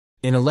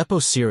In Aleppo,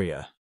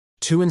 Syria,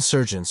 two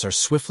insurgents are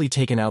swiftly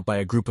taken out by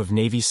a group of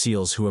Navy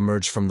SEALs who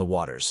emerge from the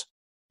waters.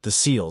 The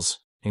SEALs,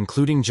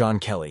 including John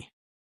Kelly,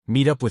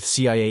 meet up with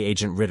CIA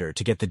agent Ritter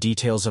to get the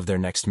details of their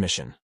next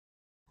mission.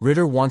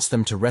 Ritter wants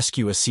them to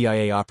rescue a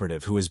CIA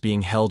operative who is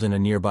being held in a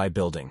nearby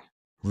building.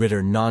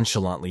 Ritter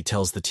nonchalantly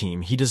tells the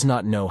team he does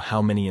not know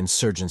how many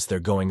insurgents they're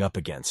going up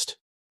against,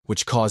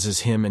 which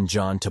causes him and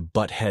John to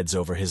butt heads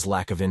over his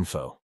lack of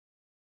info.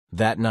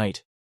 That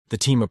night, the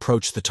team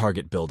approach the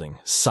target building,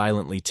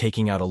 silently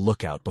taking out a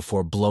lookout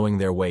before blowing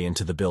their way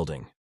into the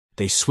building.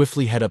 They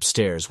swiftly head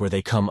upstairs where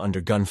they come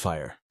under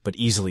gunfire, but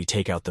easily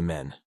take out the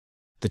men.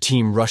 The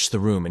team rush the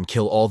room and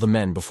kill all the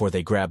men before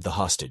they grab the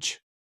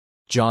hostage.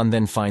 John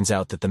then finds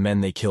out that the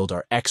men they killed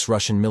are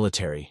ex-Russian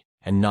military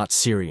and not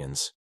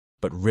Syrians,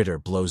 but Ritter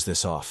blows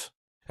this off.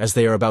 As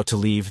they are about to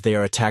leave, they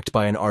are attacked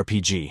by an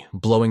RPG,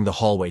 blowing the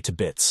hallway to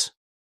bits.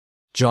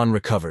 John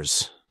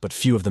recovers, but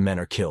few of the men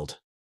are killed.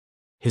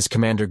 His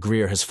commander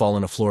Greer has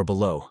fallen a floor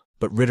below,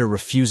 but Ritter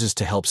refuses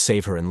to help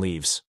save her and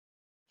leaves.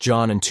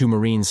 John and two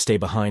Marines stay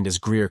behind as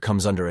Greer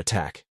comes under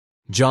attack.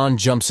 John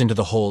jumps into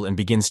the hole and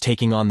begins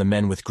taking on the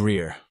men with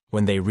Greer,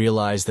 when they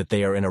realize that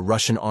they are in a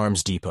Russian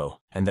arms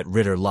depot and that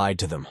Ritter lied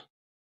to them.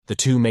 The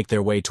two make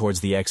their way towards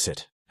the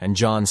exit, and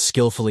John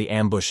skillfully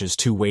ambushes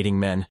two waiting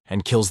men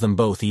and kills them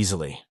both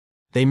easily.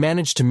 They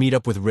manage to meet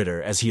up with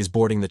Ritter as he is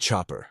boarding the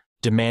chopper,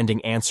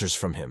 demanding answers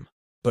from him,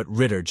 but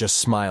Ritter just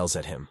smiles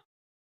at him.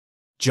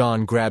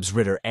 John grabs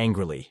Ritter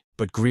angrily,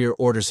 but Greer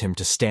orders him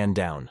to stand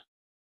down.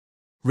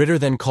 Ritter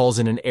then calls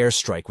in an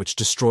airstrike which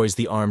destroys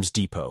the arms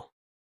depot.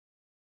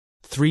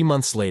 3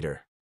 months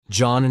later,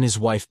 John and his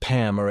wife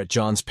Pam are at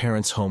John's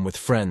parents' home with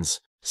friends,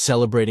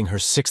 celebrating her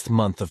 6th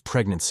month of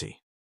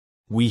pregnancy.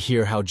 We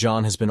hear how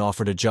John has been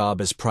offered a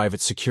job as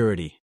private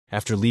security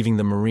after leaving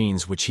the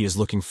Marines, which he is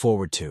looking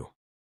forward to.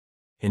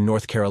 In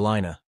North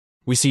Carolina,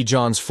 we see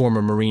John's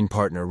former Marine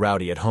partner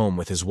Rowdy at home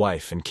with his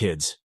wife and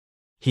kids.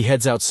 He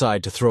heads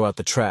outside to throw out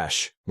the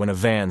trash when a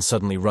van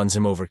suddenly runs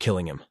him over,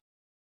 killing him.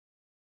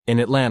 In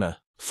Atlanta,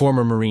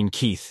 former Marine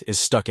Keith is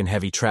stuck in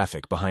heavy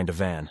traffic behind a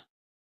van.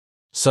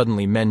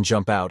 Suddenly, men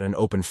jump out and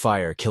open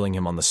fire, killing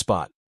him on the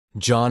spot.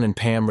 John and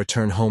Pam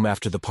return home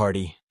after the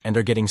party and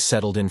are getting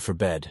settled in for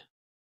bed.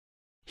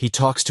 He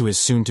talks to his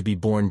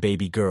soon-to-be-born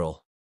baby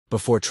girl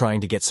before trying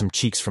to get some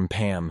cheeks from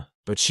Pam,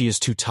 but she is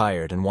too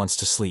tired and wants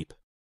to sleep.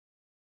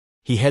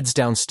 He heads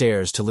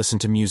downstairs to listen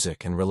to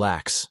music and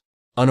relax,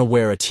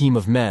 unaware a team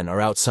of men are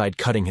outside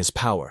cutting his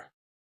power.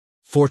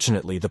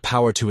 Fortunately, the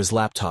power to his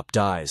laptop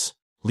dies,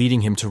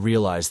 leading him to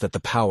realize that the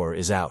power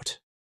is out.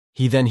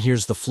 He then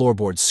hears the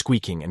floorboards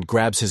squeaking and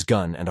grabs his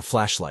gun and a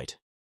flashlight.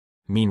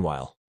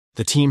 Meanwhile,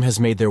 the team has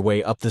made their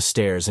way up the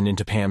stairs and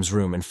into Pam's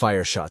room and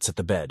fire shots at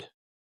the bed.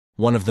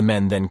 One of the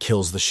men then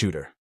kills the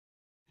shooter.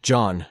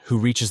 John, who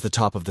reaches the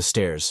top of the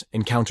stairs,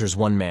 encounters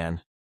one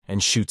man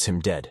and shoots him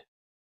dead.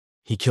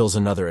 He kills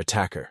another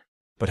attacker,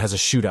 but has a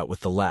shootout with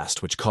the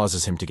last, which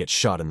causes him to get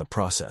shot in the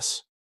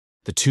process.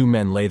 The two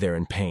men lay there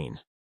in pain.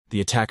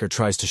 The attacker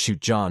tries to shoot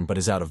John but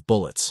is out of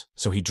bullets,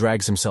 so he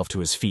drags himself to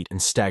his feet and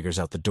staggers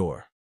out the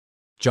door.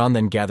 John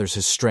then gathers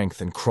his strength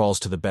and crawls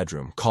to the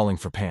bedroom, calling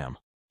for Pam.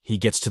 He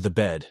gets to the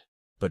bed,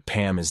 but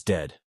Pam is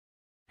dead,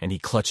 and he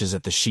clutches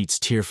at the sheets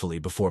tearfully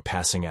before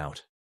passing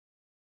out.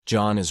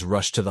 John is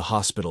rushed to the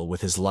hospital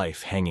with his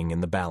life hanging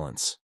in the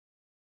balance.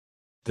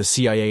 The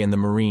CIA and the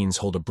Marines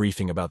hold a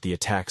briefing about the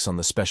attacks on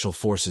the Special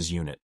Forces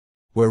unit,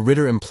 where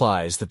Ritter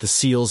implies that the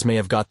SEALs may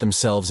have got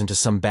themselves into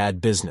some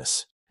bad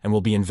business and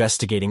will be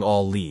investigating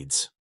all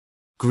leads.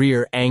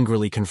 Greer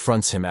angrily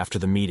confronts him after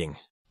the meeting,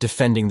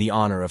 defending the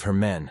honor of her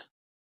men.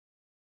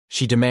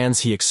 She demands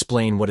he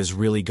explain what is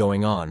really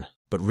going on,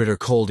 but Ritter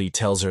coldly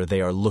tells her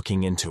they are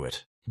looking into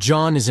it.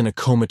 John is in a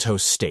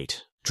comatose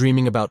state,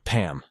 dreaming about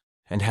Pam,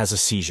 and has a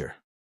seizure.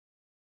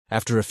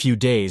 After a few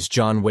days,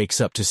 John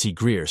wakes up to see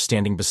Greer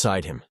standing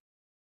beside him.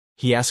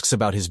 He asks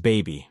about his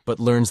baby, but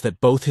learns that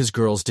both his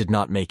girls did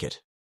not make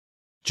it.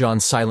 John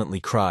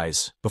silently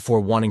cries, before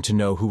wanting to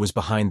know who was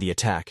behind the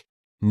attack,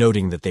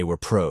 noting that they were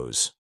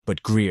pros,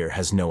 but Greer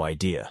has no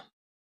idea.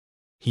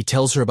 He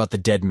tells her about the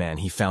dead man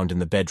he found in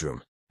the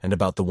bedroom, and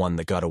about the one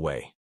that got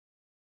away.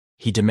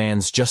 He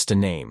demands just a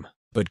name,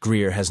 but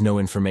Greer has no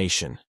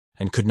information,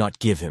 and could not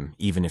give him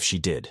even if she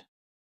did.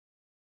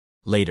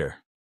 Later,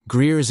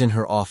 Greer is in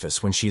her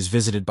office when she is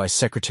visited by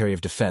Secretary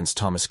of Defense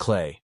Thomas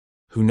Clay,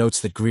 who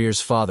notes that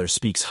Greer's father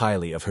speaks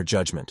highly of her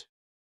judgment.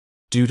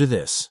 Due to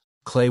this,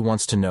 Clay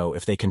wants to know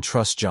if they can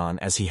trust John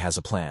as he has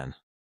a plan.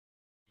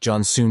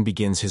 John soon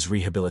begins his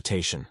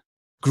rehabilitation.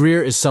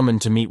 Greer is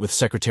summoned to meet with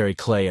Secretary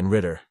Clay and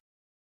Ritter,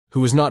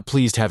 who is not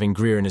pleased having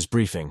Greer in his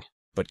briefing,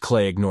 but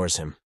Clay ignores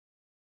him.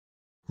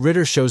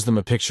 Ritter shows them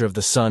a picture of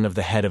the son of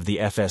the head of the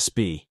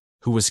FSB,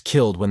 who was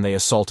killed when they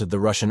assaulted the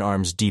Russian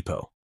arms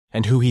depot,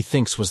 and who he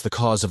thinks was the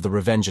cause of the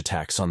revenge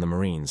attacks on the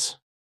Marines.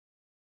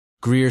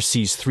 Greer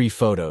sees 3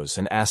 photos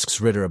and asks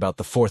Ritter about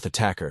the 4th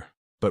attacker,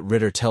 but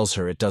Ritter tells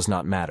her it does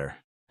not matter,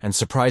 and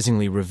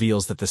surprisingly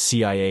reveals that the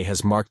CIA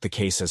has marked the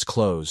case as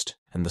closed,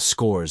 and the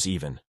scores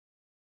even.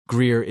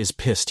 Greer is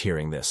pissed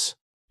hearing this,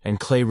 and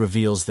Clay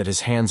reveals that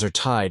his hands are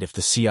tied if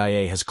the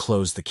CIA has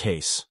closed the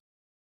case.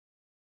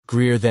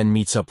 Greer then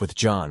meets up with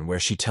John, where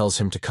she tells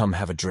him to come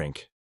have a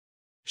drink.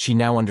 She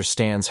now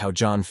understands how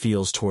John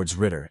feels towards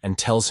Ritter and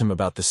tells him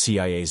about the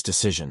CIA's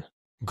decision.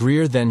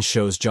 Greer then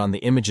shows John the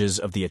images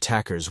of the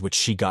attackers which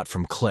she got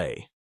from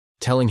Clay,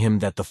 telling him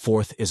that the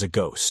fourth is a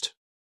ghost.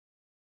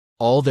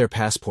 All their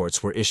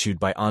passports were issued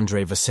by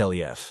Andrei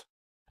Vasiliev,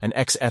 an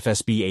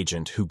ex-FSB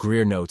agent who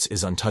Greer notes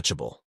is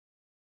untouchable.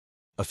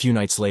 A few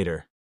nights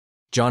later,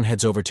 John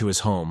heads over to his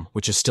home,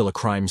 which is still a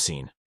crime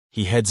scene.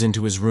 He heads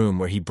into his room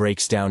where he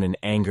breaks down in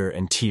anger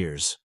and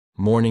tears,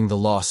 mourning the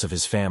loss of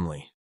his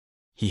family.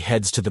 He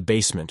heads to the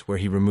basement where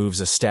he removes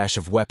a stash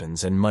of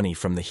weapons and money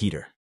from the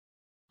heater.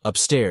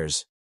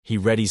 Upstairs, he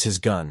readies his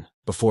gun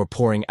before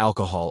pouring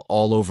alcohol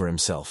all over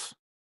himself.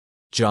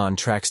 John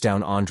tracks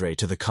down Andre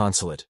to the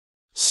consulate,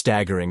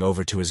 staggering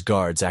over to his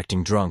guards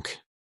acting drunk.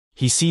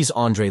 He sees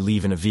Andre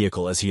leave in a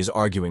vehicle as he is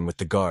arguing with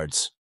the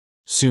guards.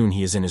 Soon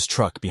he is in his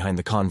truck behind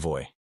the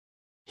convoy.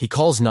 He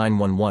calls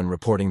 911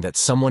 reporting that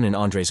someone in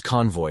Andre's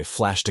convoy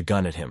flashed a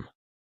gun at him.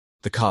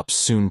 The cops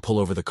soon pull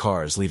over the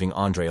cars, leaving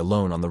Andre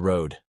alone on the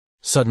road.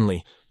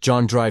 Suddenly,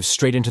 John drives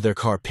straight into their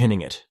car,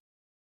 pinning it.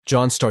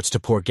 John starts to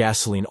pour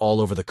gasoline all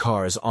over the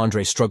car as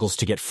Andre struggles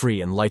to get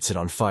free and lights it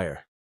on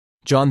fire.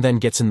 John then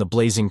gets in the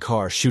blazing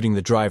car, shooting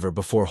the driver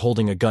before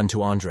holding a gun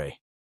to Andre.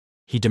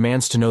 He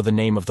demands to know the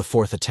name of the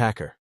fourth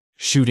attacker,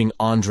 shooting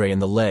Andre in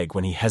the leg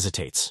when he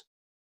hesitates.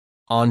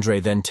 Andre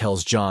then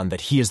tells John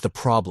that he is the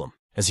problem,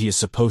 as he is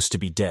supposed to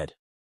be dead.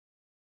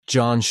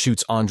 John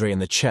shoots Andre in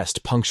the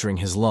chest, puncturing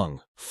his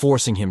lung,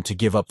 forcing him to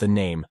give up the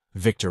name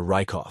Viktor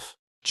Rykov.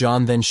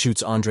 John then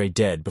shoots Andre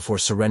dead before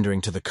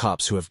surrendering to the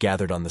cops who have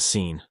gathered on the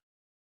scene.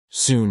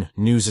 Soon,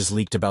 news is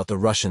leaked about the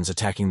Russians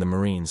attacking the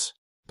Marines,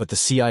 but the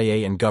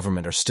CIA and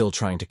government are still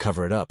trying to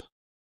cover it up.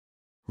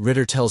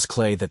 Ritter tells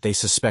Clay that they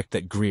suspect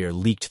that Greer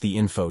leaked the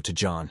info to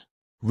John.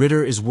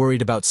 Ritter is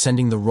worried about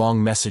sending the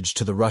wrong message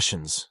to the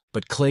Russians,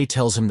 but Clay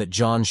tells him that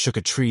John shook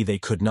a tree they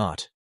could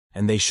not,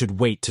 and they should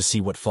wait to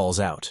see what falls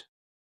out.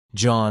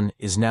 John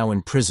is now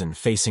in prison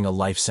facing a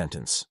life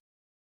sentence.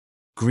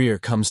 Greer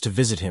comes to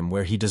visit him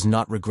where he does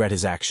not regret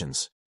his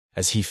actions,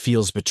 as he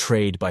feels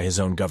betrayed by his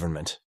own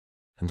government,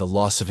 and the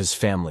loss of his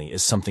family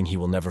is something he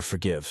will never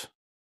forgive.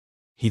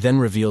 He then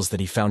reveals that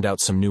he found out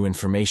some new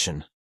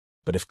information,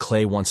 but if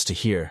Clay wants to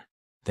hear,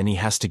 then he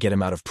has to get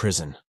him out of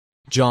prison.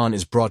 John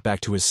is brought back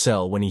to his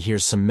cell when he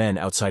hears some men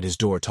outside his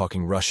door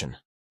talking Russian.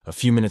 A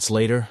few minutes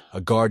later,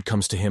 a guard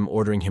comes to him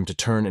ordering him to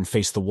turn and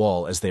face the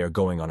wall as they are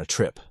going on a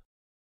trip.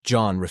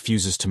 John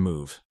refuses to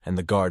move, and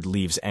the guard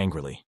leaves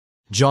angrily.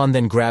 John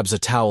then grabs a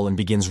towel and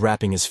begins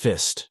wrapping his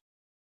fist.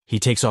 He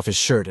takes off his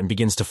shirt and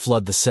begins to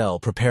flood the cell,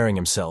 preparing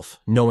himself,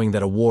 knowing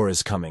that a war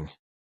is coming.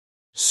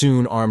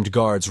 Soon armed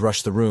guards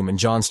rush the room and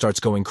John starts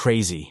going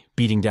crazy,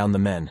 beating down the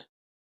men.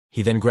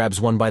 He then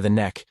grabs one by the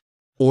neck,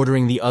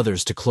 ordering the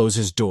others to close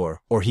his door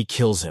or he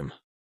kills him.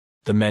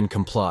 The men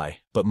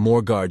comply, but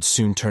more guards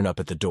soon turn up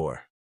at the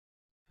door.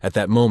 At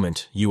that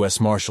moment, U.S.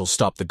 Marshals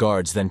stop the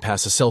guards, then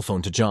pass a cell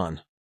phone to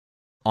John.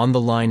 On the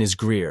line is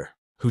Greer,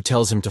 who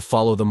tells him to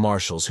follow the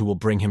marshals who will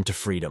bring him to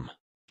freedom.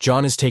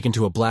 John is taken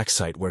to a black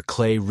site where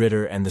Clay,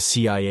 Ritter, and the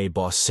CIA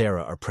boss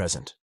Sarah are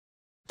present.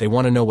 They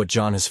want to know what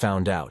John has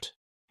found out,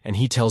 and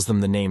he tells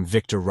them the name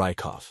Viktor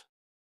Rykov.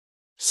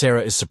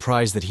 Sarah is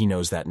surprised that he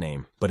knows that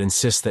name, but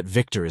insists that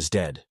Viktor is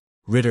dead.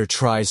 Ritter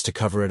tries to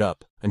cover it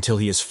up until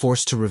he is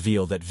forced to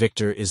reveal that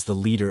Viktor is the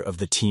leader of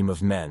the team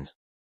of men.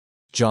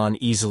 John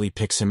easily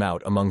picks him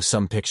out among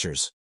some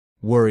pictures,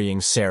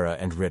 worrying Sarah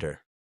and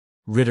Ritter.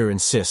 Ritter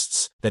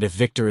insists that if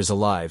Viktor is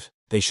alive,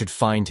 they should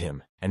find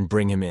him and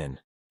bring him in,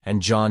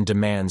 and John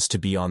demands to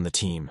be on the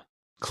team.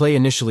 Clay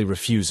initially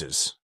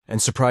refuses,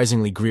 and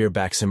surprisingly Greer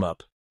backs him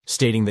up,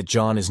 stating that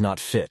John is not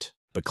fit,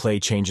 but Clay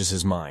changes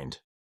his mind,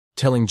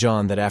 telling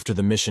John that after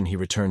the mission he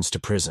returns to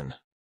prison.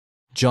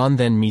 John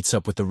then meets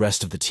up with the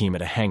rest of the team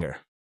at a hangar,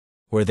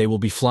 where they will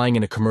be flying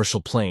in a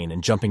commercial plane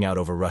and jumping out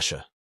over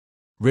Russia.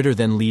 Ritter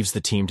then leaves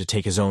the team to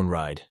take his own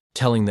ride,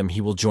 telling them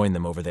he will join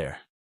them over there.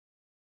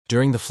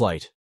 During the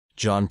flight,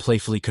 John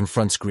playfully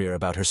confronts Greer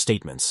about her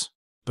statements,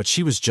 but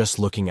she was just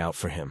looking out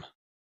for him.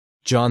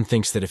 John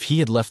thinks that if he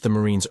had left the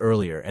Marines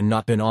earlier and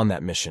not been on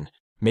that mission,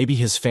 maybe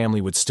his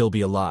family would still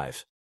be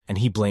alive, and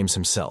he blames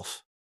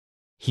himself.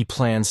 He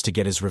plans to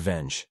get his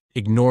revenge,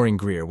 ignoring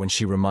Greer when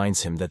she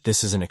reminds him that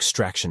this is an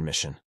extraction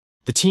mission.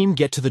 The team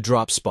get to the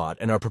drop spot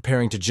and are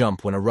preparing to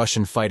jump when a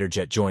Russian fighter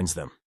jet joins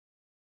them.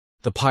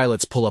 The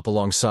pilots pull up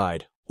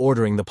alongside,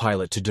 ordering the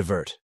pilot to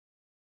divert.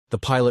 The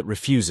pilot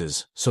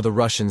refuses, so the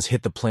Russians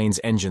hit the plane's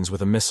engines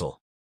with a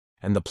missile,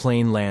 and the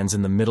plane lands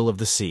in the middle of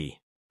the sea.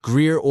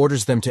 Greer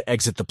orders them to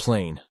exit the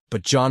plane,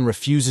 but John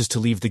refuses to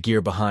leave the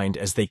gear behind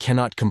as they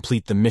cannot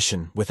complete the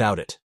mission without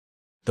it.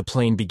 The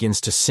plane begins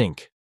to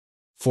sink,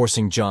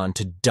 forcing John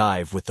to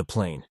dive with the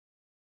plane.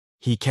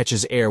 He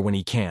catches air when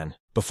he can,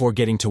 before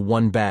getting to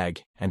one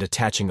bag and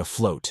attaching a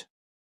float.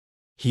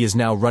 He is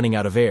now running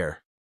out of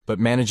air, but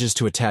manages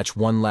to attach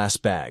one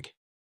last bag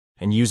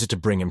and use it to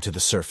bring him to the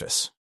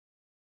surface.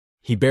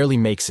 He barely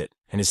makes it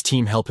and his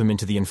team help him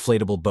into the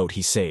inflatable boat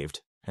he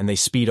saved, and they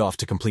speed off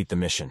to complete the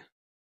mission.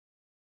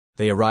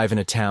 They arrive in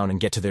a town and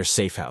get to their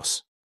safe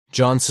house.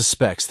 John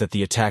suspects that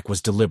the attack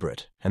was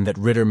deliberate and that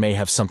Ritter may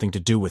have something to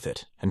do with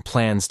it, and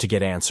plans to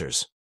get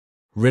answers.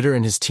 Ritter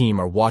and his team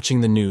are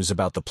watching the news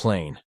about the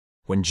plane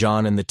when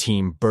John and the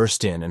team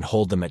burst in and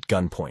hold them at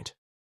gunpoint.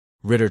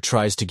 Ritter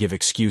tries to give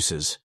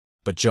excuses,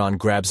 but John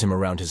grabs him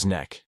around his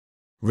neck.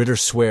 Ritter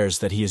swears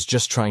that he is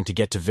just trying to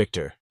get to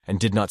Victor and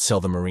did not sell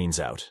the Marines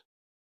out.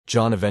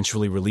 John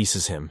eventually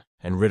releases him,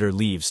 and Ritter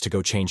leaves to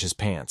go change his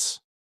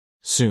pants.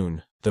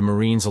 Soon, the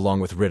Marines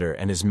along with Ritter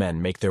and his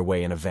men make their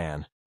way in a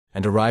van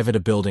and arrive at a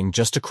building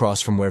just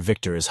across from where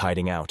Victor is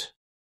hiding out.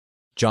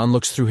 John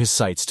looks through his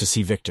sights to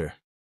see Victor,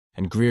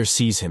 and Greer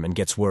sees him and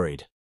gets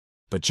worried,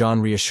 but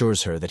John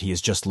reassures her that he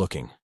is just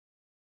looking.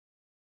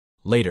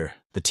 Later,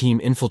 the team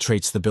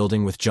infiltrates the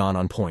building with John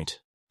on point.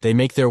 They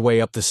make their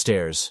way up the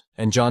stairs,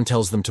 and John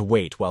tells them to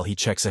wait while he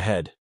checks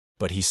ahead,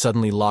 but he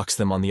suddenly locks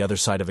them on the other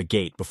side of a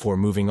gate before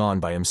moving on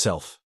by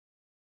himself.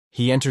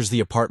 He enters the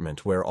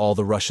apartment where all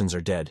the Russians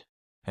are dead,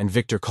 and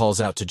Victor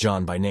calls out to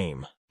John by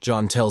name.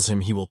 John tells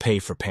him he will pay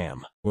for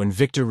Pam, when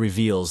Victor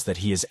reveals that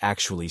he is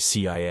actually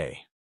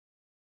CIA.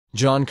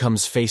 John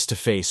comes face to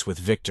face with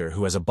Victor,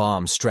 who has a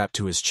bomb strapped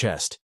to his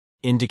chest,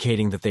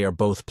 indicating that they are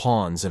both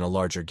pawns in a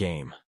larger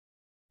game.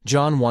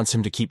 John wants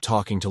him to keep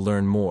talking to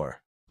learn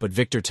more, but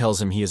Victor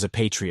tells him he is a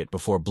patriot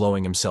before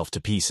blowing himself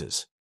to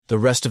pieces. The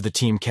rest of the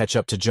team catch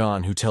up to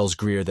John, who tells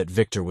Greer that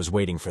Victor was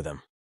waiting for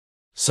them.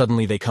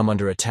 Suddenly they come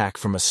under attack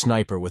from a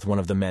sniper with one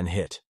of the men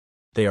hit.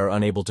 They are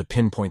unable to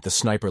pinpoint the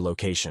sniper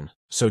location,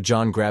 so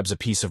John grabs a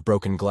piece of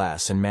broken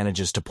glass and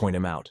manages to point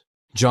him out.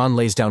 John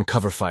lays down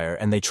cover fire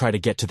and they try to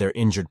get to their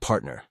injured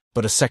partner,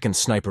 but a second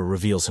sniper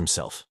reveals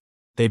himself.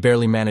 They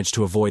barely manage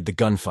to avoid the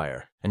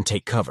gunfire and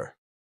take cover.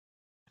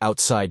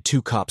 Outside,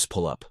 2 cops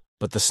pull up,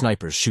 but the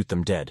snipers shoot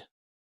them dead.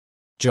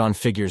 John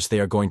figures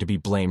they are going to be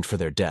blamed for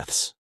their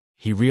deaths.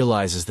 He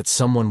realizes that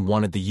someone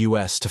wanted the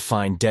US to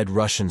find dead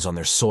Russians on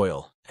their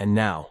soil, and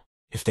now,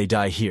 if they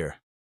die here,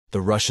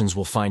 the Russians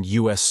will find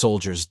US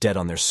soldiers dead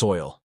on their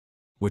soil,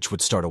 which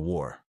would start a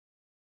war.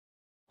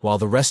 While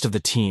the rest of the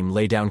team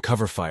lay down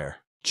cover fire,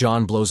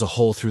 John blows a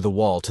hole through the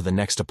wall to the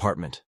next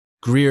apartment.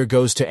 Greer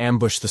goes to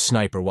ambush the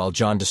sniper while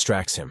John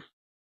distracts him.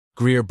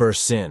 Greer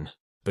bursts in,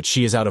 but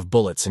she is out of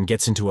bullets and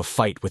gets into a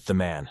fight with the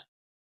man.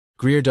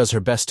 Greer does her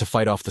best to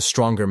fight off the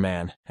stronger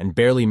man and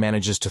barely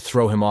manages to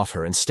throw him off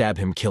her and stab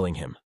him, killing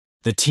him.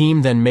 The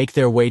team then make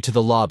their way to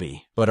the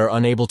lobby, but are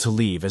unable to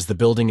leave as the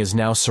building is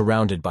now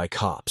surrounded by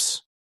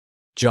cops.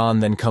 John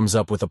then comes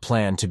up with a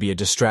plan to be a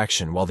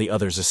distraction while the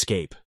others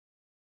escape.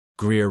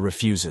 Greer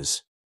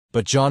refuses,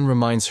 but John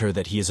reminds her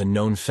that he is a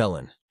known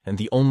felon and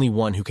the only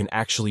one who can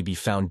actually be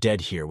found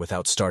dead here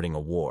without starting a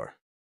war.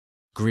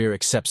 Greer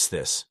accepts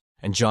this,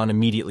 and John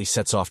immediately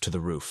sets off to the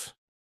roof.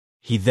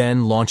 He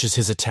then launches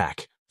his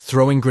attack,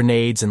 throwing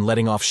grenades and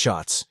letting off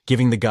shots,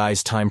 giving the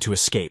guys time to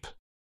escape.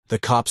 The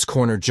cops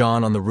corner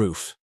John on the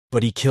roof,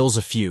 but he kills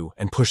a few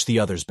and pushes the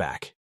others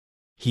back.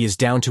 He is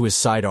down to his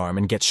sidearm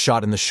and gets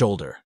shot in the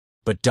shoulder,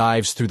 but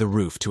dives through the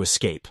roof to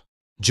escape.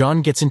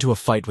 John gets into a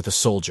fight with a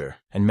soldier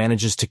and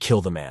manages to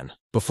kill the man,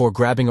 before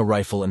grabbing a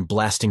rifle and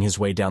blasting his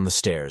way down the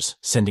stairs,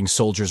 sending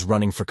soldiers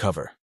running for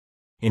cover.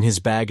 In his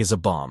bag is a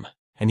bomb,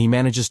 and he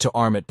manages to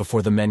arm it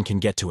before the men can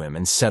get to him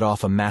and set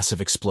off a massive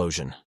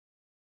explosion.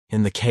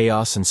 In the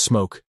chaos and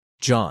smoke,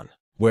 John,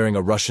 wearing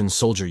a Russian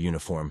soldier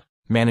uniform,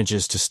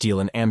 manages to steal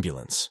an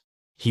ambulance.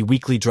 He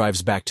weakly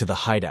drives back to the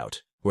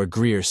hideout, where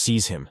Greer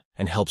sees him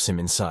and helps him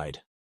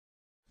inside.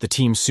 The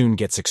team soon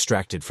gets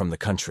extracted from the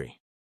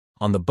country.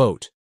 On the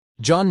boat,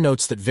 John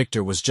notes that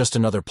Victor was just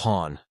another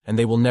pawn, and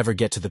they will never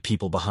get to the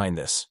people behind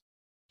this.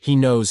 He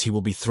knows he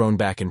will be thrown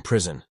back in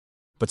prison,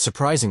 but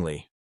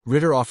surprisingly,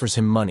 Ritter offers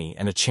him money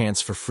and a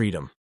chance for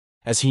freedom,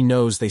 as he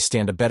knows they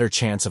stand a better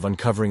chance of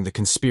uncovering the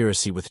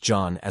conspiracy with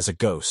John as a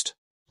ghost.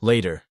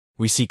 Later,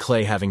 we see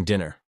Clay having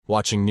dinner,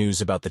 watching news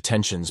about the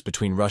tensions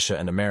between Russia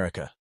and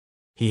America.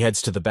 He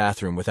heads to the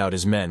bathroom without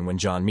his men when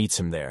John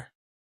meets him there.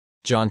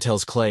 John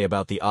tells Clay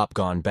about the op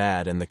gone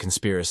bad and the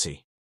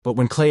conspiracy. But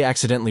when Clay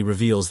accidentally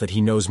reveals that he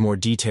knows more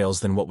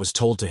details than what was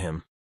told to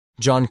him,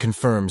 John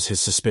confirms his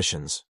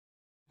suspicions.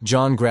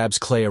 John grabs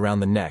Clay around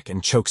the neck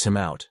and chokes him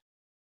out.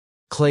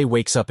 Clay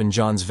wakes up in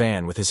John's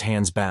van with his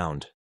hands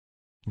bound.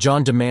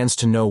 John demands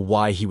to know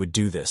why he would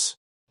do this,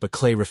 but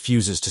Clay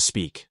refuses to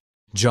speak.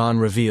 John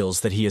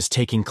reveals that he is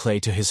taking Clay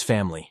to his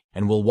family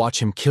and will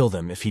watch him kill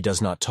them if he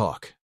does not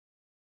talk.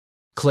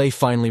 Clay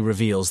finally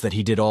reveals that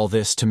he did all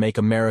this to make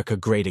America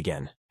great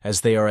again,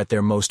 as they are at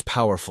their most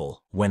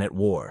powerful when at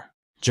war.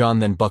 John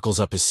then buckles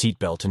up his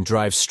seatbelt and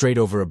drives straight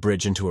over a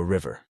bridge into a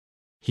river.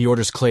 He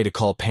orders Clay to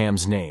call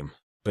Pam's name,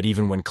 but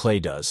even when Clay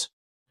does,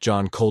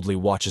 John coldly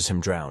watches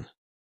him drown.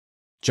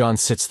 John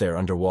sits there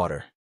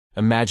underwater,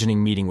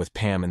 imagining meeting with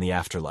Pam in the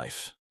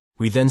afterlife.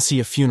 We then see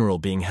a funeral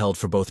being held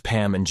for both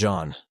Pam and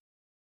John.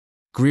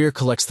 Greer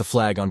collects the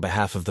flag on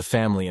behalf of the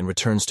family and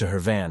returns to her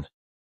van,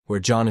 where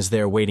John is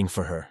there waiting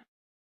for her.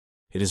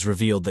 It is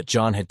revealed that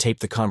John had taped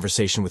the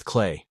conversation with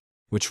Clay,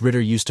 which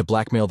Ritter used to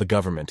blackmail the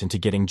government into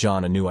getting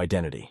John a new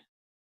identity.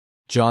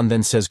 John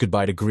then says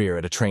goodbye to Greer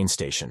at a train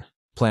station,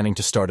 planning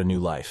to start a new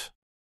life.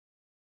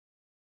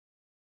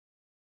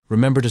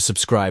 Remember to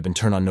subscribe and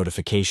turn on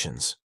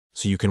notifications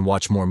so you can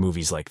watch more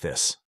movies like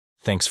this.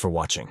 Thanks for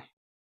watching.